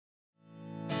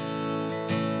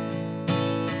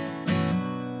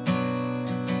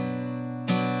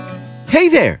Hey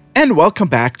there, and welcome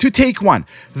back to Take One,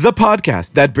 the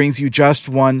podcast that brings you just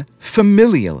one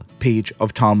familial page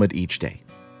of Talmud each day.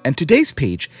 And today's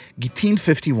page, Gittin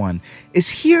 51, is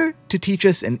here to teach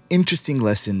us an interesting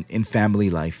lesson in family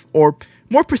life, or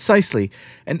more precisely,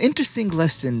 an interesting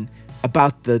lesson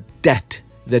about the debt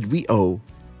that we owe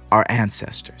our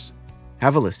ancestors.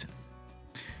 Have a listen.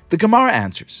 The Gemara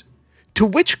answers, to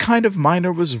which kind of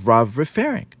minor was Rav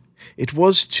referring? It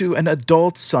was to an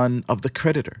adult son of the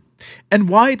creditor. And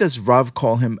why does Rav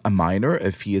call him a minor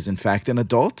if he is in fact an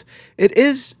adult? It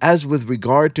is as with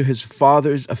regard to his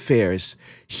father's affairs.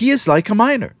 He is like a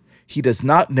minor. He does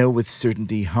not know with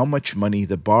certainty how much money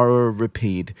the borrower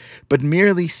repaid, but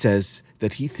merely says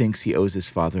that he thinks he owes his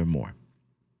father more.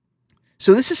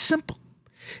 So this is simple.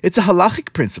 It's a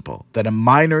halachic principle that a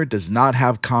minor does not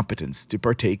have competence to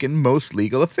partake in most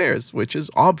legal affairs, which is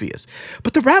obvious.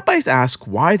 But the rabbis ask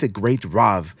why the great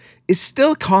Rav is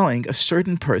still calling a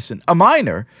certain person a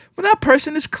minor when that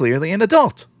person is clearly an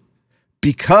adult.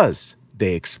 Because,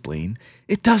 they explain,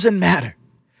 it doesn't matter.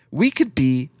 We could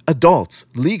be adults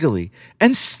legally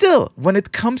and still, when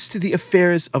it comes to the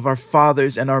affairs of our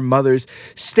fathers and our mothers,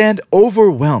 stand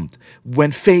overwhelmed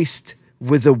when faced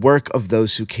with the work of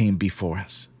those who came before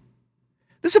us.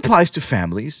 This applies to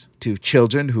families, to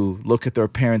children who look at their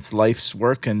parents' life's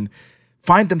work and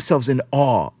find themselves in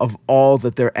awe of all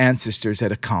that their ancestors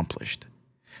had accomplished.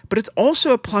 But it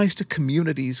also applies to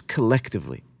communities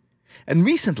collectively. And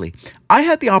recently, I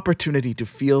had the opportunity to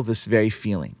feel this very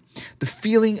feeling, the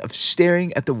feeling of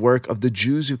staring at the work of the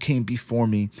Jews who came before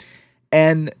me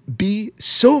and be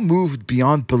so moved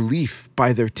beyond belief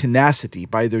by their tenacity,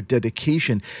 by their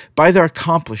dedication, by their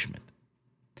accomplishment.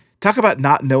 Talk about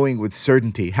not knowing with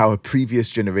certainty how a previous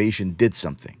generation did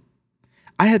something.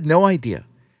 I had no idea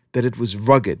that it was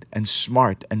rugged and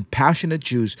smart and passionate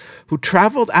Jews who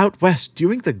traveled out west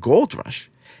during the gold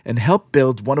rush and helped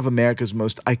build one of America's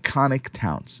most iconic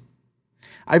towns.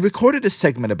 I recorded a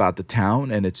segment about the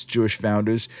town and its Jewish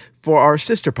founders for our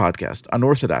sister podcast,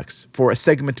 Unorthodox, for a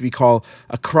segment we call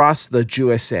Across the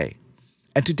USA.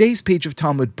 And today's page of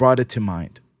Talmud brought it to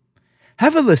mind.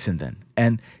 Have a listen then,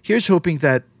 and here's hoping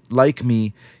that, like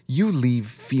me, you leave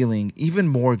feeling even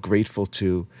more grateful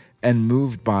to and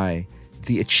moved by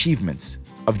the achievements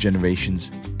of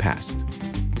generations past.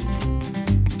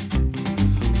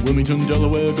 Wilmington,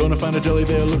 Delaware, gonna find a jelly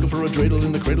there, looking for a dreidel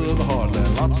in the cradle of the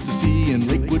heartland. Lots to see in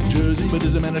Lakewood, Jersey, but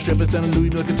there's a man of shepherds down in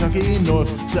Louisville, Kentucky,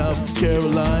 North, South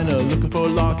Carolina, looking for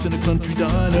lox in a country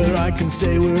diner. I can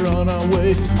say we're on our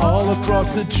way all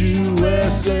across the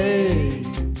USA.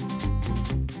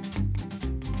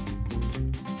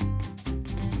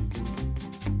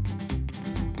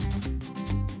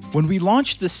 When we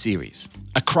launched this series,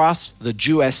 Across the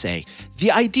USA,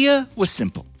 the idea was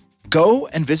simple. Go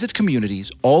and visit communities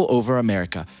all over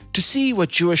America to see what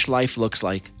Jewish life looks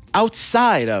like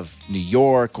outside of New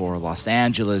York or Los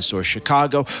Angeles or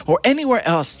Chicago or anywhere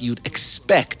else you'd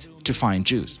expect to find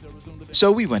Jews.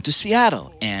 So we went to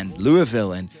Seattle and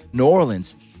Louisville and New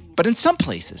Orleans. But in some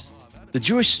places, the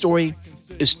Jewish story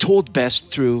is told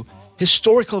best through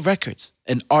historical records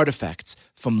and artifacts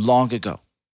from long ago.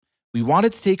 We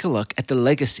wanted to take a look at the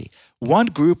legacy one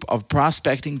group of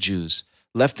prospecting Jews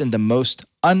left in the most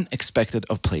unexpected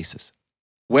of places.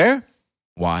 Where?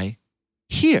 Why?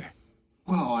 Here.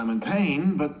 Well, I'm in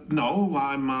pain, but no,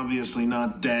 I'm obviously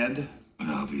not dead. But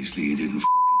obviously you didn't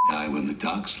die when the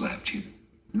dog slapped you.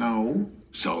 No.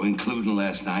 So, including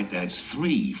last night, that's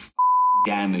 3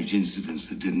 damage incidents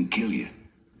that didn't kill you.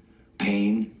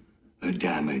 Pain or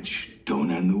damage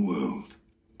don't end the world.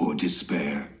 Or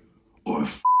despair. Or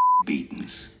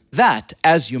beatings. That,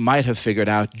 as you might have figured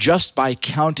out just by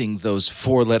counting those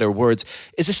 4-letter words,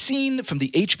 is a scene from the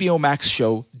HBO Max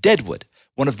show Deadwood,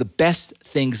 one of the best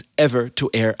things ever to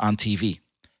air on TV.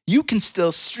 You can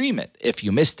still stream it if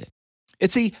you missed it.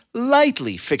 It's a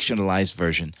lightly fictionalized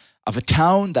version of a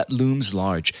town that looms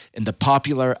large in the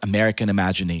popular American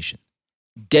imagination.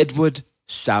 Deadwood,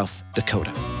 South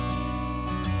Dakota.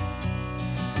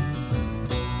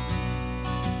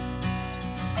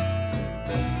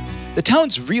 The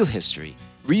town's real history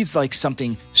reads like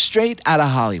something straight out of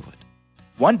Hollywood.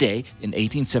 One day in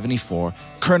 1874,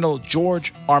 Colonel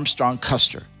George Armstrong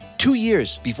Custer, 2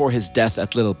 years before his death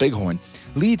at Little Bighorn,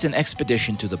 leads an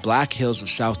expedition to the Black Hills of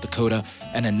South Dakota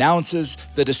and announces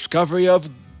the discovery of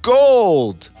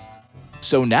gold.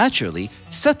 So naturally,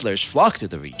 settlers flock to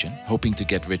the region, hoping to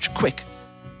get rich quick.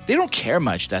 They don't care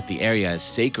much that the area is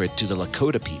sacred to the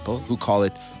Lakota people, who call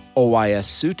it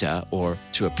Owayasuta, or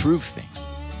to approve things.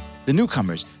 The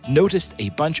newcomers noticed a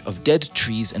bunch of dead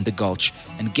trees in the gulch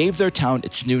and gave their town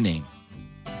its new name,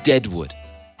 Deadwood.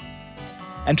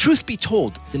 And truth be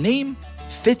told, the name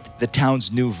fit the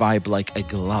town's new vibe like a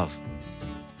glove.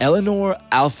 Eleanor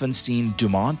Alphonsine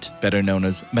Dumont, better known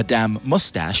as Madame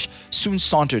Mustache, soon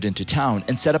sauntered into town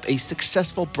and set up a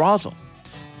successful brothel.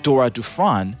 Dora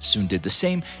Dufran soon did the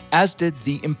same, as did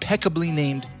the impeccably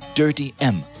named Dirty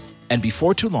M. And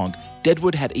before too long,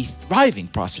 Deadwood had a thriving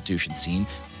prostitution scene,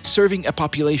 serving a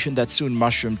population that soon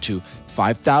mushroomed to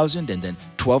 5,000 and then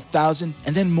 12,000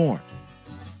 and then more.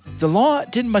 The law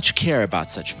didn't much care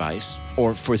about such vice,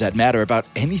 or for that matter about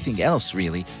anything else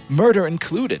really, murder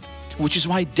included, which is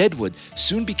why Deadwood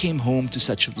soon became home to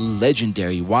such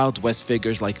legendary Wild West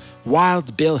figures like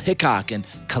Wild Bill Hickok and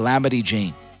Calamity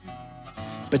Jane.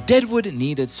 But Deadwood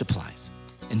needed supplies,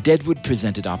 and Deadwood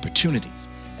presented opportunities,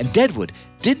 and Deadwood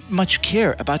didn't much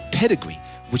care about pedigree,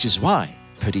 which is why,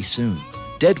 pretty soon,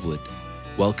 Deadwood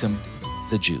welcomed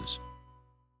the Jews.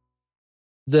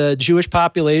 The Jewish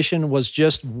population was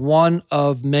just one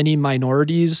of many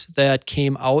minorities that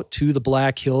came out to the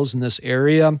Black Hills in this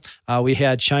area. We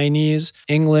had Chinese,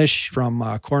 English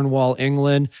from Cornwall,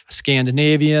 England,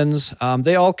 Scandinavians.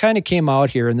 They all kind of came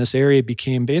out here, and this area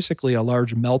became basically a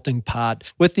large melting pot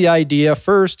with the idea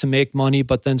first to make money,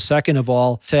 but then second of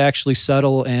all, to actually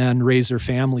settle and raise their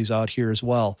families out here as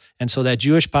well. And so that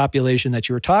Jewish population that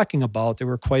you were talking about, there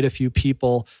were quite a few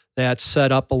people that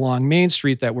set up along Main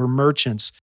Street that were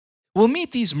merchants. We'll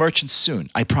meet these merchants soon,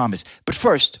 I promise. But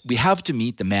first, we have to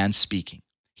meet the man speaking.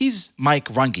 He's Mike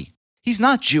Runge. He's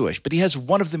not Jewish, but he has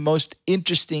one of the most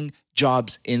interesting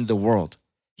jobs in the world.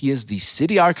 He is the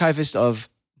city archivist of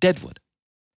Deadwood.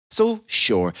 So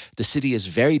sure, the city is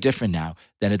very different now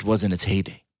than it was in its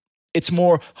heyday. It's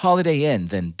more Holiday Inn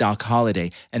than Doc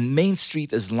Holiday, and Main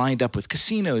Street is lined up with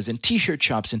casinos and t-shirt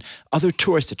shops and other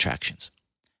tourist attractions.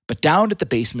 But down at the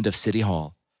basement of City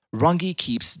Hall, Runge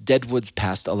keeps Deadwood's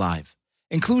past alive,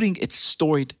 including its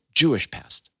storied Jewish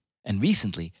past. And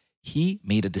recently, he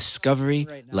made a discovery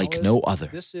like no other,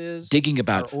 digging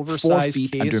about 4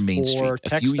 feet under Main Street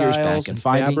a few years back and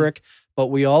finding fabric. But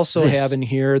we also this. have in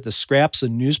here the scraps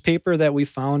of newspaper that we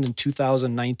found in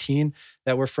 2019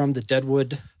 that were from the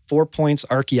Deadwood 4 Points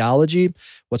Archaeology.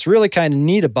 What's really kind of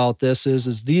neat about this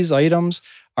is these items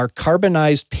are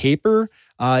carbonized paper.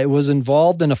 It was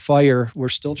involved in a fire. We're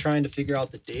still trying to figure out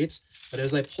the dates. But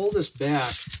as I pull this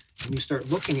back and you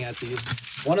start looking at these,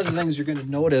 one of the things you're going to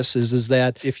notice is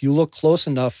that if you look close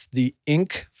enough, the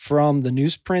ink from the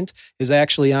newsprint is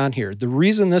actually on here. The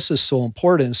reason this is so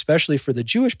important, especially for the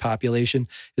Jewish population,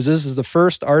 is this is the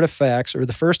first artifacts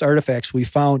we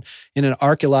found in an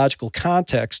archaeological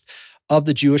context of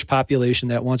the Jewish population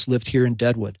that once lived here in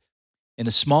Deadwood. In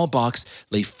a small box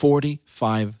lay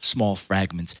 45 small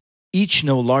fragments, each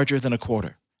no larger than a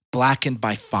quarter, blackened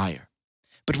by fire.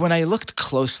 But when I looked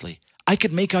closely, I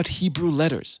could make out Hebrew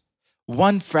letters.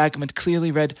 One fragment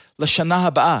clearly read Lashana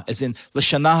Haba'ah, as in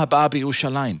Lashana Haba'ah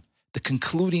B'Yerushalayim, the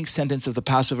concluding sentence of the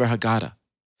Passover Haggadah.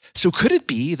 So could it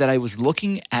be that I was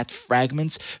looking at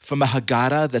fragments from a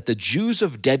Haggadah that the Jews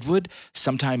of Deadwood,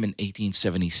 sometime in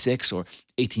 1876 or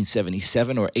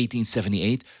 1877 or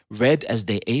 1878, read as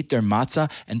they ate their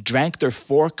matzah and drank their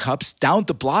 4 cups down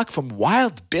the block from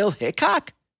Wild Bill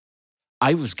Hickok?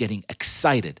 I was getting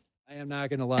excited. I am not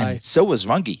going to lie. And so was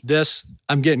Runge.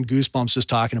 I'm getting goosebumps just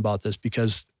talking about this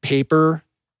because paper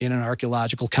in an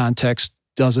archaeological context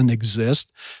doesn't exist.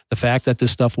 The fact that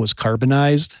this stuff was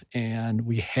carbonized and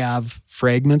we have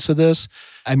fragments of this,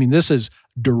 I mean, this is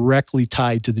directly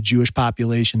tied to the Jewish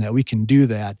population that we can do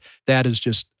that. That is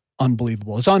just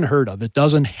unbelievable. It's unheard of. It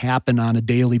doesn't happen on a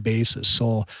daily basis.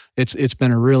 So it's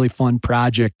been a really fun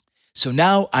project. So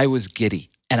now I was giddy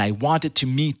and I wanted to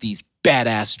meet these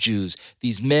badass Jews,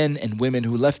 these men and women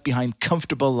who left behind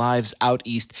comfortable lives out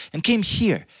east and came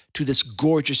here to this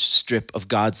gorgeous strip of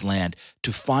God's land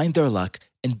to find their luck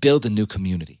and build a new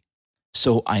community.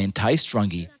 So I enticed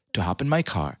Runge to hop in my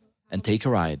car and take a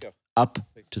ride up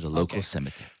to the local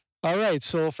cemetery. All right.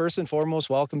 So first and foremost,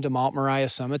 welcome to Mount Moriah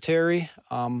Cemetery.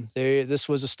 This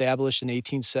was established in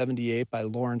 1878 by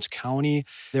Lawrence County.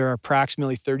 There are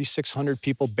approximately 3,600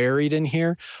 people buried in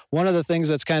here. One of the things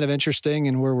that's kind of interesting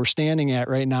and where we're standing at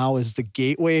right now is the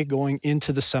gateway going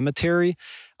into the cemetery.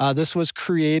 This was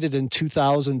created in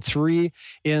 2003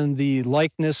 in the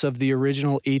likeness of the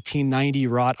original 1890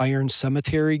 wrought iron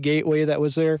cemetery gateway that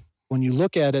was there. When you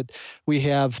look at it, we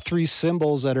have 3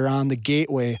 symbols that are on the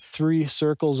gateway, 3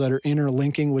 circles that are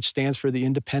interlinking, which stands for the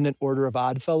Independent Order of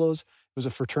Oddfellows. It was a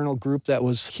fraternal group that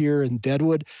was here in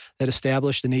Deadwood that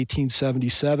established in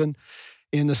 1877.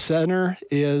 In the center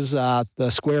is the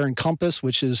square and compass,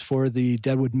 which is for the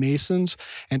Deadwood Masons.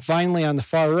 And finally, on the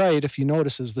far right, if you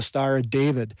notice, is the Star of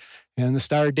David. And the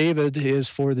Star of David is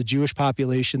for the Jewish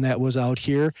population that was out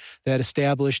here that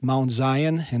established Mount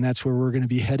Zion, and that's where we're going to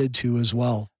be headed to as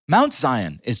well. Mount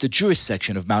Zion is the Jewish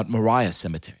section of Mount Moriah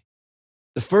Cemetery.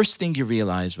 The first thing you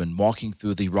realize when walking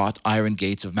through the wrought iron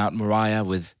gates of Mount Moriah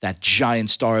with that giant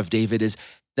Star of David is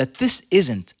that this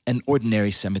isn't an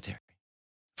ordinary cemetery.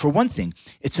 For one thing,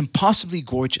 it's impossibly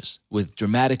gorgeous, with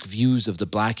dramatic views of the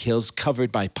Black Hills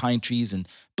covered by pine trees and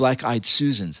black-eyed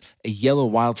Susans, a yellow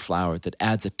wildflower that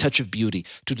adds a touch of beauty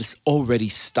to this already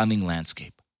stunning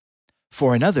landscape.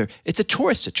 For another, it's a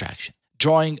tourist attraction,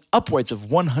 drawing upwards of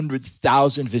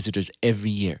 100,000 visitors every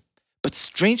year. But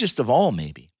strangest of all,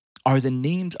 maybe, are the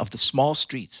names of the small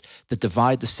streets that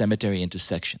divide the cemetery into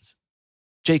sections.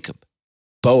 Jacob,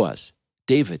 Boaz,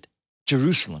 David,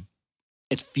 Jerusalem.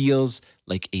 It feels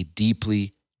like a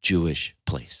deeply Jewish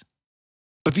place.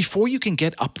 But before you can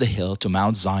get up the hill to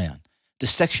Mount Zion, the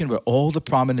section where all the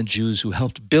prominent Jews who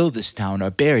helped build this town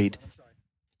are buried,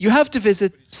 you have to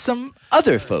visit some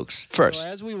other folks first. So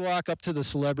as we walk up to the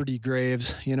celebrity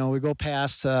graves, we go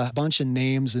past a bunch of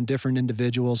names and different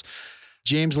individuals.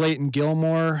 James Leighton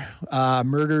Gilmore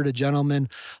murdered a gentleman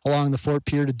along the Fort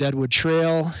Pierre to Deadwood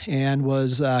Trail and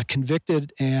was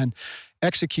convicted and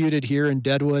executed here in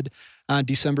Deadwood on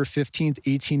December 15th,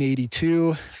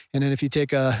 1882. And then if you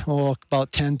take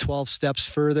about 10, 12 steps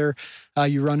further,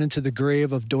 you run into the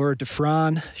grave of Dora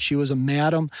DeFran. She was a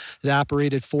madam that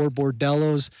operated 4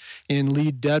 bordellos in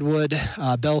Lead, Deadwood,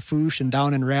 Belle Fourche, and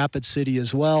down in Rapid City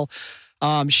as well.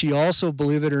 She also,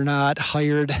 believe it or not,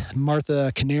 hired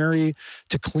Martha Canary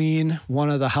to clean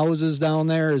one of the houses down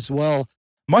there as well.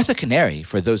 Martha Canary,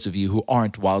 for those of you who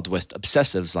aren't Wild West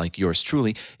obsessives like yours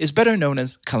truly, is better known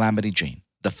as Calamity Jane,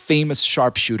 the famous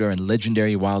sharpshooter and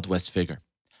legendary Wild West figure.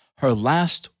 Her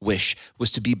last wish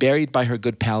was to be buried by her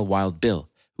good pal Wild Bill,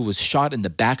 who was shot in the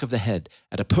back of the head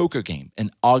at a poker game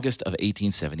in August of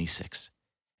 1876.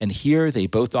 And here they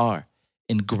both are,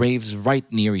 in graves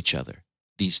right near each other.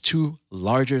 These two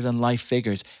larger-than-life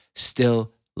figures,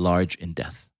 still large in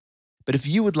death. But if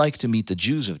you would like to meet the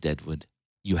Jews of Deadwood,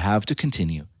 you have to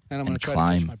continue and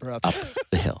climb up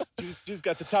the hill. Jews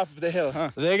got the top of the hill, huh?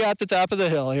 They got the top of the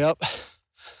hill, yep.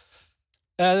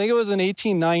 I think it was in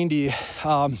 1890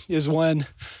 is when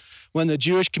the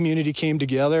Jewish community came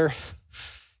together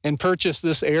and purchased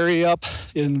this area up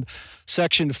in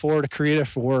Section 4 to create it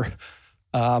for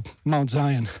Mount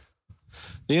Zion.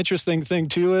 The interesting thing,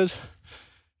 too, is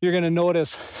you're going to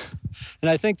notice, and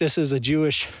I think this is a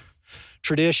Jewish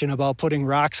tradition about putting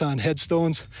rocks on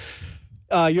headstones.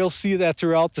 You'll see that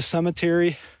throughout the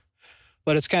cemetery,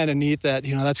 but it's kind of neat that,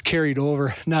 that's carried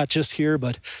over, not just here,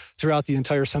 but throughout the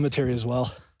entire cemetery as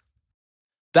well.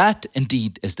 That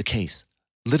indeed is the case.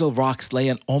 Little rocks lay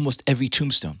on almost every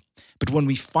tombstone. But when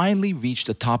we finally reach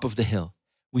the top of the hill,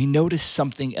 we notice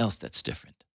something else that's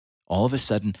different. All of a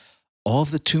sudden, all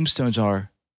of the tombstones are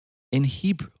in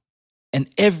Hebrew. And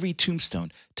every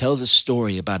tombstone tells a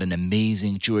story about an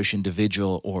amazing Jewish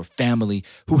individual or family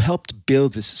who helped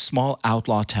build this small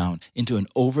outlaw town into an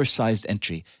oversized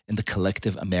entry in the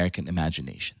collective American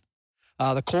imagination.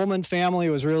 The Coleman family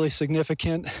was really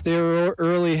significant. They were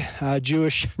early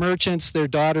Jewish merchants. Their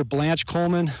daughter, Blanche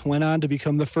Coleman, went on to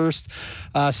become the first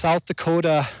South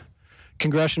Dakota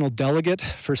congressional delegate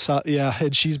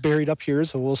and she's buried up here,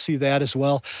 so we'll see that as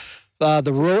well.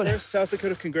 The first South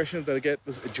Dakota congressional delegate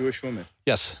was a Jewish woman.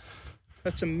 Yes.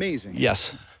 That's amazing.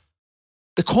 Yes.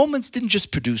 The Colemans didn't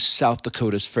just produce South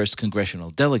Dakota's first congressional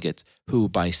delegate, who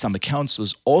by some accounts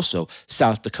was also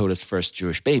South Dakota's first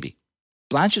Jewish baby.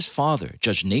 Blanche's father,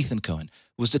 Judge Nathan Cohen,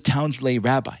 was the town's lay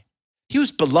rabbi. He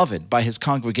was beloved by his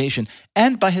congregation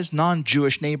and by his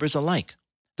non-Jewish neighbors alike.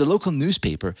 The local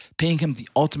newspaper, paying him the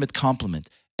ultimate compliment,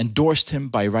 endorsed him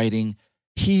by writing,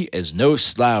 "He is no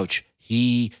slouch.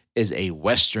 He is a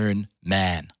Western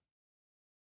man."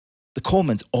 The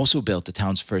Colemans also built the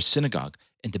town's first synagogue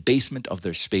in the basement of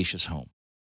their spacious home.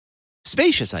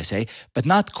 Spacious, I say, but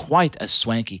not quite as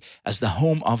swanky as the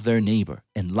home of their neighbor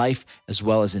in life as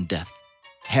well as in death,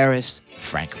 Harris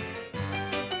Franklin.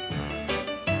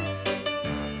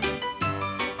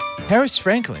 Harris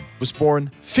Franklin was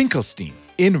born Finkelstein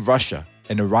in Russia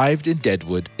and arrived in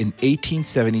Deadwood in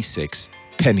 1876,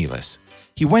 penniless.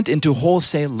 He went into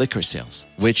wholesale liquor sales,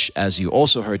 which, as you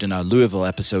also heard in our Louisville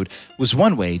episode, was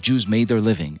one way Jews made their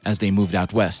living as they moved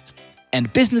out west.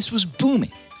 And business was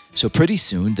booming. So pretty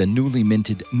soon, the newly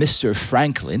minted Mr.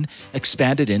 Franklin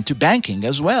expanded into banking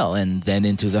as well, and then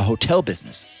into the hotel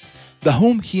business. The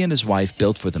home he and his wife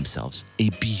built for themselves, a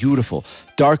beautiful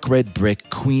dark red brick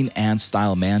Queen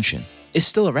Anne-style mansion, is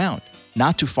still around,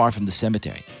 not too far from the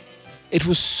cemetery. It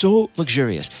was so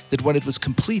luxurious that when it was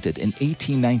completed in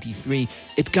 1893,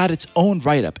 it got its own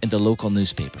write-up in the local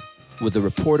newspaper, with the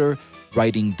reporter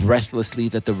writing breathlessly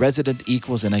that the resident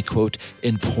equals, and I quote,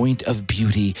 in point of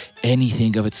beauty,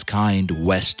 anything of its kind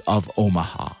west of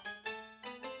Omaha.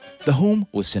 The home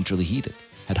was centrally heated,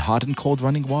 had hot and cold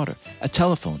running water, a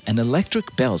telephone, and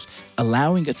electric bells,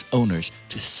 allowing its owners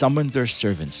to summon their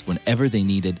servants whenever they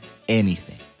needed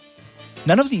anything.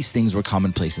 None of these things were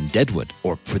commonplace in Deadwood,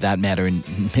 or for that matter in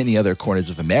many other corners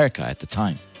of America at the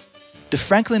time. The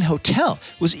Franklin Hotel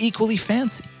was equally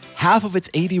fancy. Half of its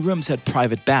 80 rooms had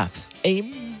private baths, a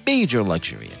major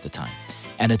luxury at the time.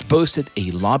 And it boasted a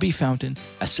lobby fountain,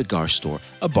 a cigar store,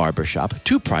 a barber shop,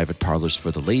 2 private parlors for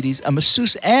the ladies, a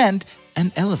masseuse, and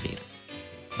an elevator.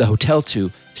 The hotel,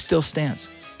 too, still stands,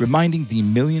 reminding the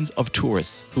millions of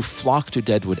tourists who flock to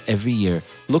Deadwood every year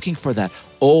looking for that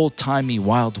old-timey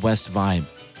Wild West vibe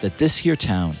that this here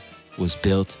town was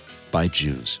built by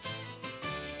Jews.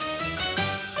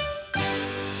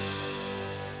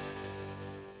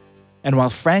 And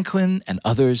while Franklin and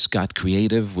others got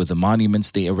creative with the monuments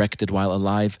they erected while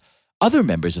alive, other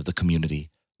members of the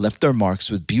community left their marks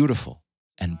with beautiful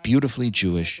and beautifully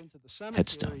Jewish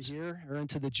headstones. Here, or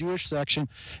into the Jewish section,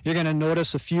 you're going to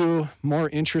notice a few more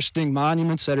interesting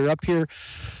monuments that are up here.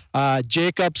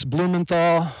 Jacobs,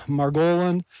 Blumenthal,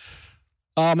 Margolin,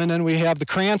 and then we have the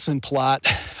Cranston plot.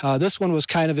 This one was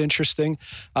kind of interesting.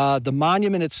 The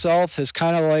monument itself is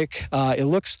kind of like, it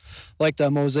looks like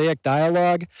the Mosaic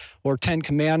Dialogue or 10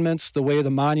 Commandments, the way the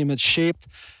monument's shaped.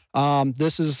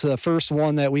 This is the first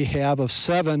one that we have of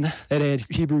 7 that had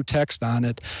Hebrew text on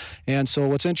it. And so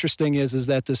what's interesting is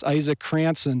that this Isaac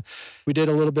Cranston, we did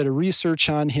a little bit of research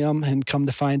on him and come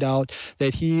to find out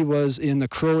that he was in the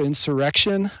Crow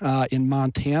insurrection in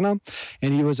Montana,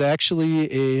 and he was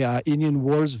actually a Indian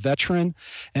Wars veteran,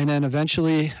 and then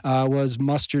eventually was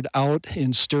mustered out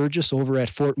in Sturgis over at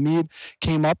Fort Meade,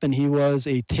 came up, and he was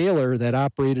a tailor that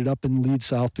operated up in Lead,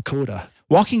 South Dakota.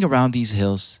 Walking around these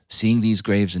hills, seeing these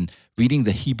graves, and reading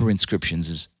the Hebrew inscriptions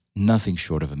is nothing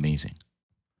short of amazing.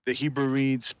 The Hebrew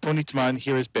reads, Punitman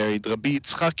here is buried, Rabbi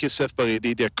Yitzchak Yosef Bar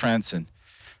Yedidia Cranston.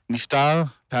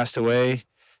 Niftar, passed away,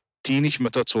 Tinish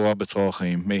Matotzorah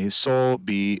B'Tzorachim. May his soul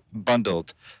be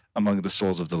bundled among the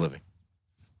souls of the living.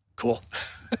 Cool.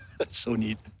 That's so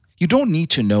neat. You don't need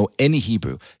to know any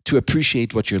Hebrew to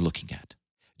appreciate what you're looking at.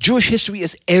 Jewish history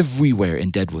is everywhere in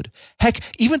Deadwood. Heck,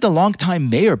 even the longtime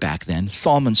mayor back then,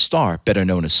 Solomon Starr, better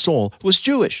known as Sol, was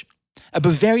Jewish. A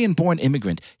Bavarian-born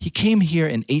immigrant, he came here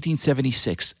in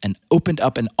 1876 and opened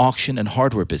up an auction and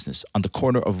hardware business on the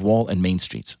corner of Wall and Main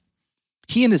Streets.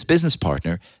 He and his business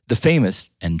partner, the famous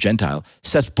and Gentile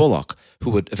Seth Bullock, who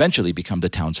would eventually become the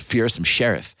town's fearsome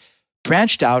sheriff,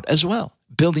 branched out as well,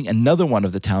 building another one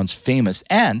of the town's famous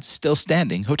and still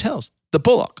standing hotels, the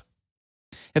Bullock.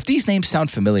 If these names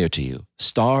sound familiar to you,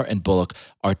 Starr and Bullock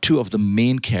are 2 of the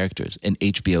main characters in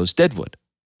HBO's Deadwood.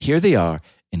 Here they are,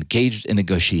 engaged in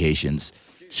negotiations,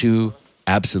 2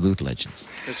 absolute legends.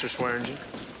 Mr. Swearingen.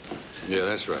 Yeah,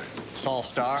 that's right. Saul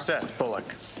Starr. Seth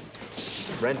Bullock.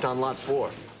 Rent on lot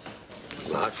 4.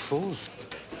 Lot 4?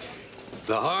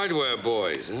 The hardware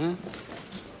boys, huh?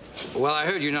 Well, I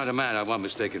heard you're not a man. I want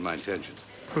mistaken my intentions.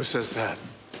 Who says that?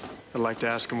 I'd like to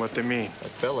ask him what they mean.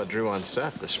 That fella drew on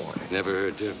Seth this morning. Never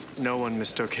heard him. No one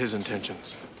mistook his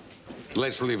intentions.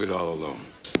 Let's leave it all alone.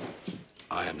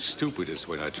 I am stupidest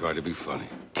when I try to be funny.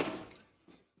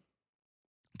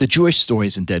 The Jewish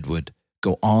stories in Deadwood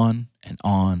go on and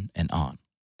on and on.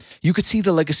 You could see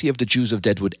the legacy of the Jews of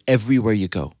Deadwood everywhere you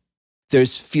go.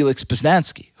 There's Felix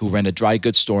Poznansky, who ran a dry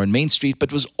goods store on Main Street,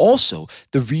 but was also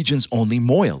the region's only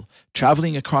moil,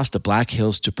 traveling across the Black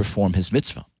Hills to perform his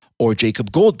mitzvah. Or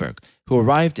Jacob Goldberg, who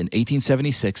arrived in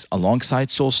 1876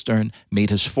 alongside Sol Stern, made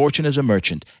his fortune as a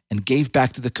merchant, and gave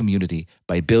back to the community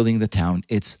by building the town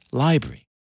its library.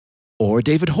 Or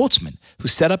David Holtzman, who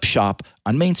set up shop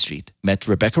on Main Street, met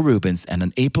Rebecca Rubens, and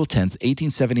on April 10th,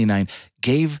 1879,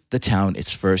 gave the town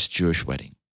its first Jewish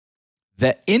wedding.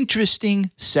 The interesting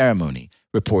ceremony,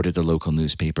 reported a local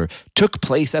newspaper, took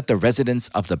place at the residence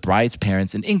of the bride's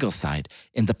parents in Ingleside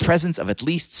in the presence of at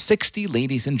least 60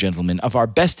 ladies and gentlemen of our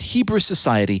best Hebrew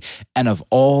society and of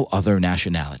all other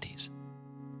nationalities.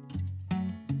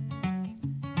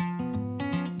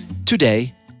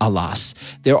 Today, alas,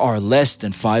 there are less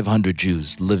than 500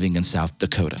 Jews living in South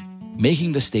Dakota,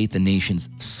 making the state the nation's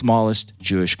smallest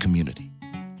Jewish community.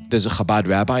 There's a Chabad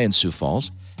rabbi in Sioux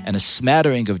Falls, and a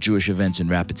smattering of Jewish events in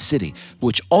Rapid City,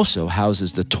 which also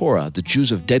houses the Torah the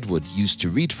Jews of Deadwood used to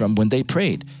read from when they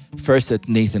prayed, first at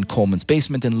Nathan Coleman's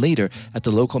basement and later at the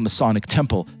local Masonic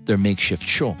temple, their makeshift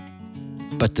shul.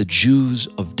 But the Jews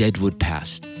of Deadwood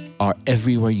past are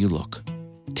everywhere you look,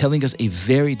 telling us a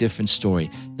very different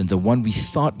story than the one we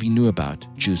thought we knew about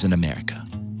Jews in America.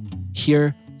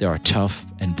 Here, there are tough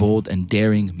and bold and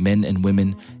daring men and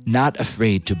women not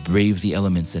afraid to brave the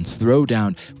elements and throw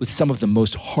down with some of the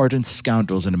most hardened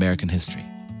scoundrels in American history.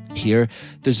 Here,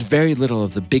 there's very little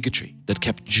of the bigotry that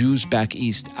kept Jews back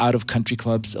east out of country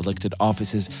clubs, elected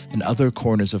offices, and other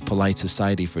corners of polite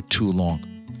society for too long.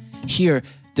 Here,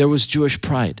 there was Jewish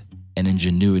pride and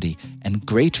ingenuity and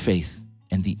great faith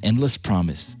and the endless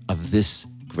promise of this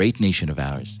great nation of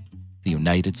ours, the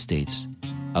United States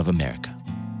of America.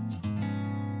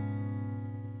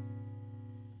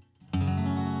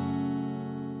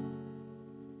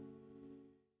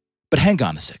 But hang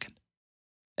on a second.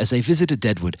 As I visited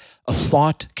Deadwood, a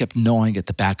thought kept gnawing at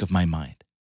the back of my mind.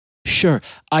 Sure,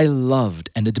 I loved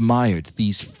and admired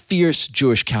these fierce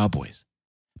Jewish cowboys,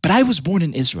 but I was born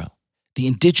in Israel, the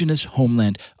indigenous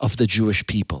homeland of the Jewish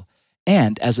people,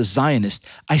 and as a Zionist,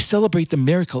 I celebrate the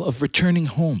miracle of returning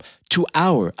home to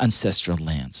our ancestral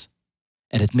lands.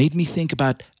 And it made me think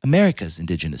about America's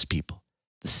indigenous people,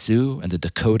 the Sioux and the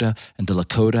Dakota and the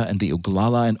Lakota and the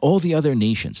Oglala and all the other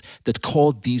nations that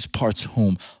called these parts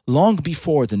home long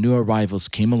before the new arrivals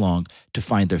came along to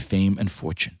find their fame and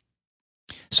fortune.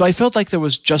 So I felt like there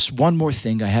was just one more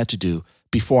thing I had to do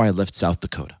before I left South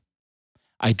Dakota.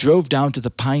 I drove down to the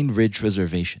Pine Ridge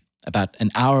Reservation, about an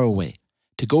hour away,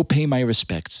 to go pay my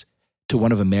respects to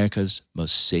one of America's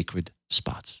most sacred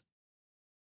spots.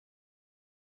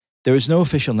 There is no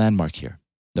official landmark here,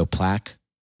 no plaque,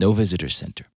 no visitor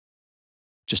center.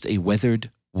 Just a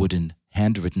weathered, wooden,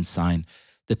 handwritten sign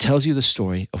that tells you the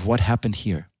story of what happened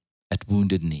here at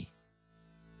Wounded Knee.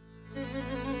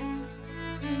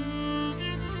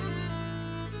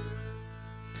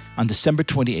 On December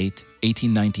 28,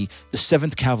 1890, the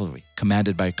 7th Cavalry,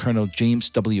 commanded by Colonel James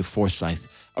W. Forsyth,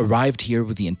 arrived here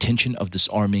with the intention of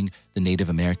disarming the Native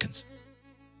Americans.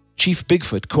 Chief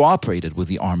Bigfoot cooperated with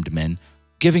the armed men,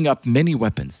 giving up many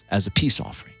weapons as a peace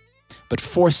offering. But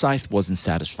Forsyth wasn't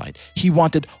satisfied. He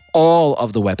wanted all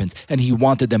of the weapons, and he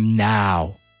wanted them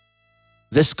now.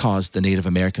 This caused the Native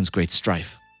Americans great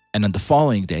strife, and on the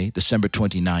following day, December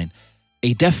 29,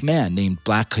 a deaf man named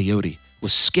Black Coyote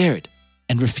was scared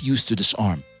and refused to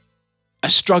disarm. A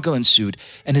struggle ensued,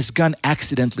 and his gun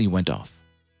accidentally went off.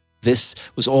 This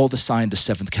was all the sign the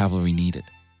 7th Cavalry needed.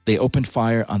 They opened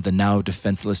fire on the now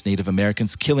defenseless Native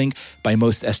Americans, killing, by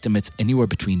most estimates, anywhere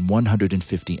between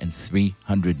 150 and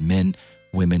 300 men,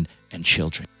 women, and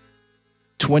children.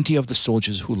 20 of the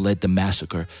soldiers who led the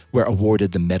massacre were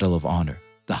awarded the Medal of Honor,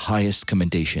 the highest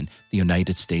commendation the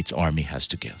United States Army has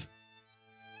to give.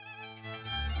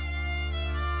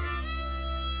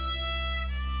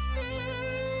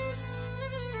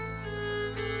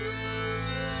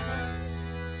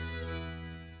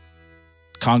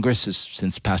 Congress has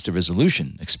since passed a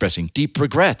resolution expressing deep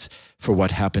regret for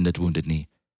what happened at Wounded Knee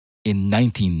in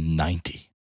 1990.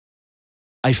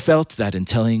 I felt that in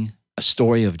telling a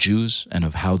story of Jews and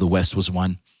of how the West was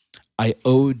won, I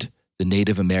owed the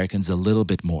Native Americans a little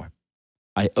bit more.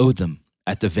 I owed them,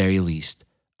 at the very least,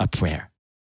 a prayer.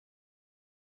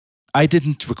 I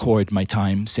didn't record my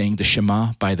time saying the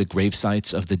Shema by the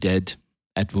gravesites of the dead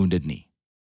at Wounded Knee.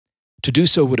 To do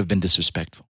so would have been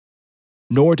disrespectful.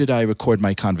 Nor did I record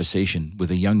my conversation with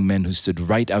the young men who stood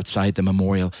right outside the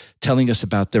memorial, telling us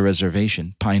about their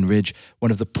reservation, Pine Ridge,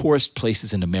 one of the poorest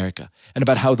places in America, and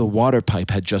about how the water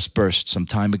pipe had just burst some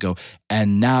time ago,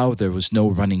 and now there was no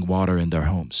running water in their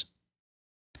homes.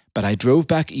 But I drove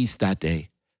back east that day,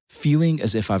 feeling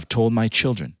as if I've told my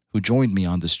children, who joined me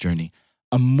on this journey,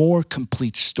 a more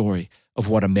complete story of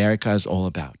what America is all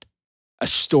about. A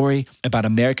story about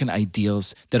American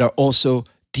ideals that are also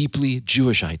deeply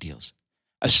Jewish ideals.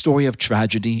 A story of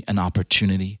tragedy and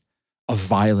opportunity, of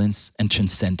violence and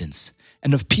transcendence,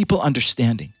 and of people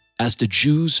understanding, as the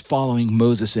Jews following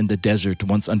Moses in the desert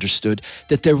once understood,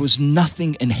 that there was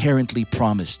nothing inherently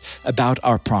promised about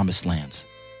our promised lands.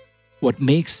 What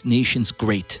makes nations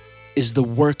great is the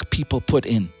work people put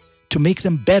in to make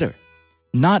them better,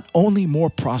 not only more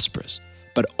prosperous,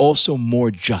 but also more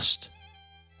just.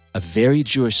 A very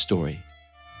Jewish story,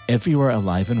 everywhere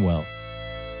alive and well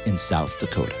in South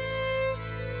Dakota.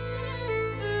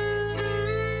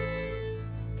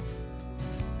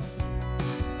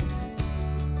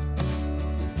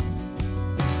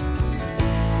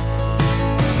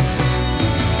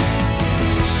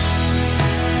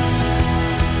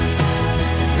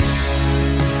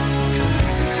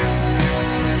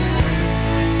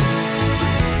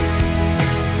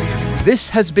 This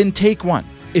has been Take One,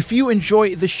 If you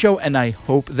enjoy the show, and I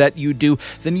hope that you do,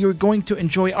 then you're going to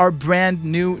enjoy our brand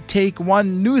new Take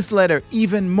One newsletter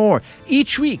even more.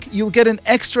 Each week, you'll get an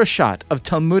extra shot of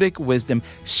Talmudic wisdom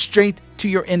straight to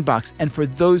your inbox. And for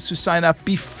those who sign up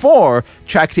before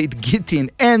Tractate Gittin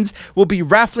ends, we'll be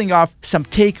raffling off some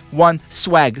Take One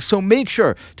swag. So make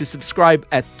sure to subscribe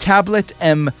at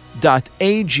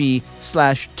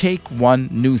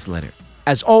tabletm.ag/Take1newsletter.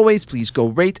 As always, please go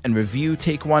rate and review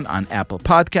Take One on Apple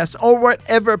Podcasts or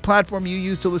whatever platform you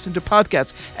use to listen to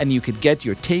podcasts. And you could get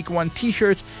your Take One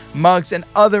t-shirts, mugs, and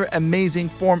other amazing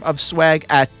form of swag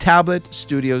at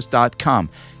tabletstudios.com.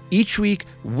 Each week,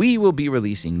 we will be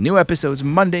releasing new episodes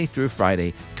Monday through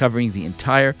Friday, covering the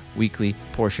entire weekly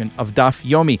portion of Daf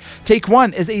Yomi. Take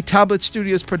One is a Tablet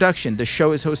Studios production. The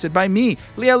show is hosted by me,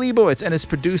 Leah Leibowitz, and is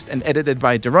produced and edited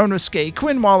by Daron Ruskay,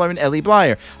 Quinn Waller, and Ellie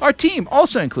Blyer. Our team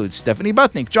also includes Stephanie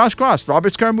Butnick, Josh Cross,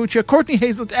 Robert Scaramuccia, Courtney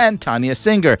Hazlett, and Tanya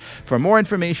Singer. For more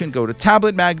information, go to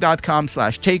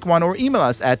tabletmag.com/takeone or email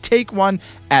us at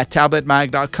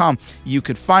takeone@tabletmag.com. You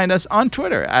could find us on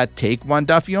Twitter at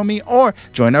TakeOneDafYomi or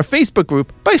join our Facebook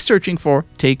group by searching for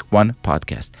Take One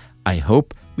Podcast. I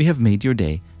hope we have made your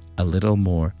day a little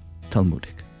more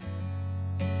Talmudic.